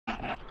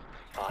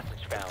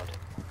Hostage found.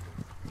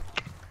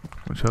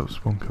 Watch out,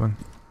 spawn coming.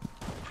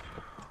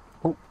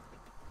 Oh.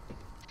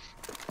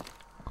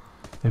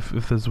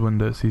 If there's a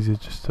window, it's easier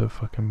just to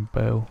fucking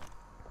bail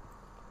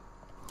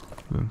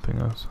than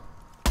anything else.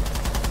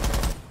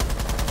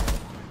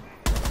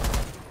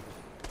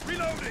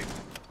 Reloading.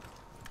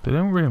 They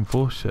don't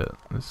reinforce shit.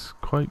 It's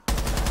quite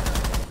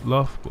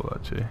laughable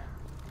actually.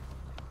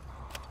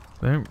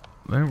 They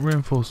don't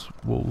reinforce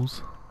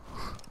walls.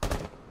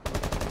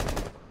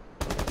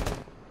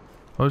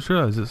 I just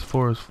realised it's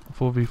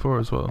 4v4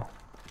 as well.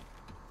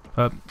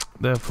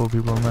 They have 4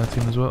 people on their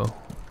team as well.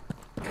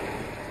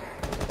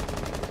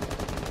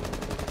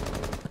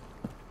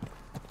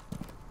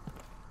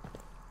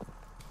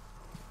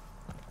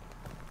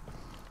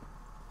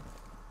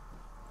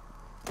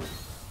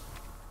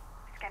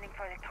 Scanning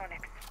for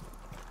electronics.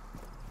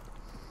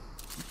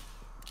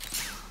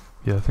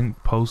 Yeah, I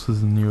think Pulse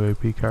is the new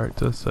OP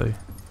character, so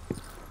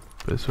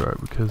but it's alright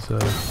because oh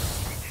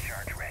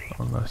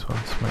nice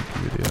one, smoky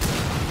video.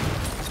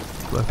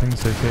 But I think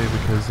it's okay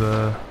because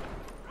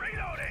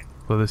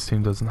well, this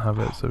team doesn't have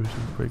it, so we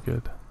should be pretty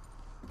good.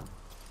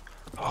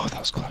 Oh, that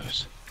was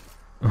close.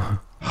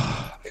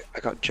 I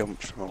got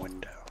jumped from a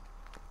window.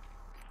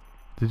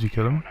 Did you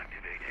kill him?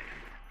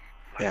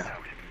 Yeah.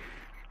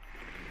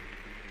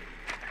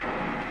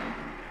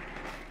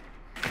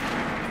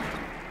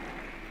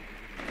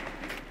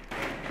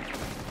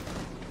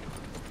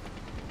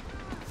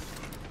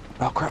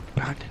 Oh crap,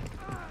 behind.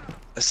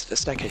 A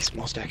staircase,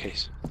 more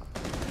staircase.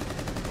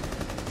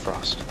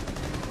 Frost.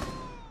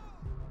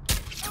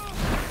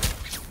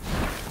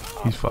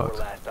 He's fucked.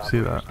 See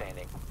that?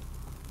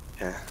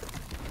 Yeah.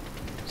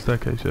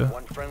 Staircase, yeah?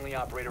 One friendly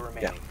operator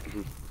remaining.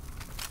 Yeah.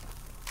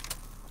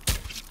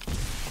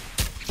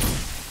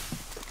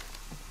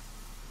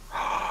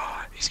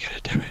 He's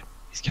gonna do it.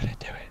 He's gonna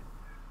do it.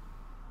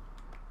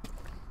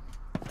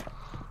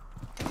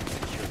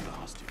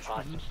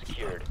 Hostage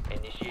secured.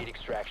 Initiate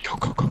extraction.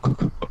 Go, go, go, go,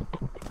 go.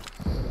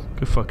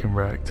 Good fucking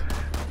wrecked.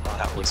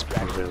 That was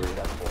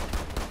brilliant.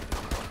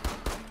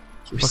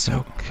 He was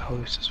so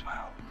close as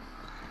well.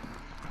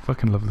 I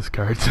fucking love this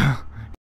character.